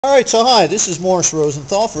Alright, so hi, this is Morris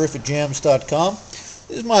Rosenthal for ifitjams.com. This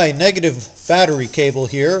is my negative battery cable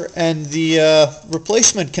here, and the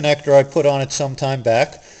replacement connector I put on it some time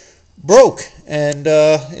back broke, and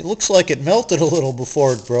it looks like it melted a little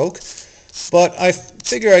before it broke, but I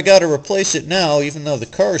figure I got to replace it now even though the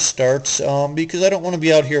car starts, because I don't want to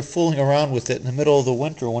be out here fooling around with it in the middle of the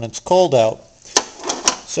winter when it's cold out.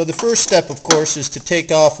 So the first step, of course, is to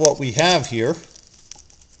take off what we have here.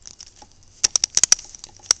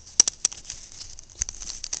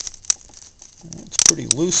 It's pretty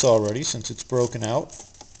loose already since it's broken out.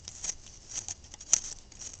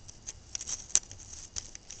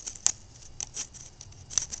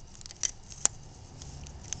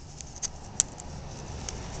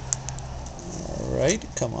 Alright,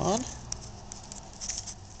 come on.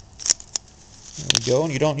 There we go,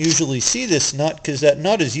 and you don't usually see this nut because that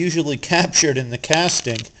nut is usually captured in the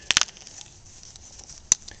casting.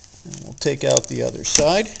 And we'll take out the other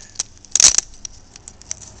side.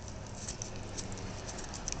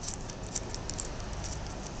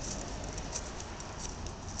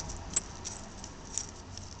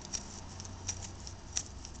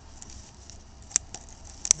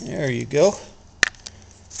 There you go.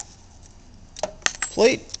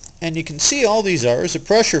 Plate, and you can see all these are is a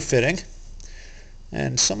pressure fitting,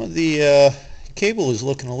 and some of the cable is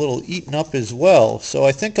looking a little eaten up as well, so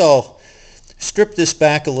I think I'll strip this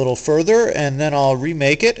back a little further and then I'll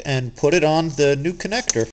remake it and put it on the new connector.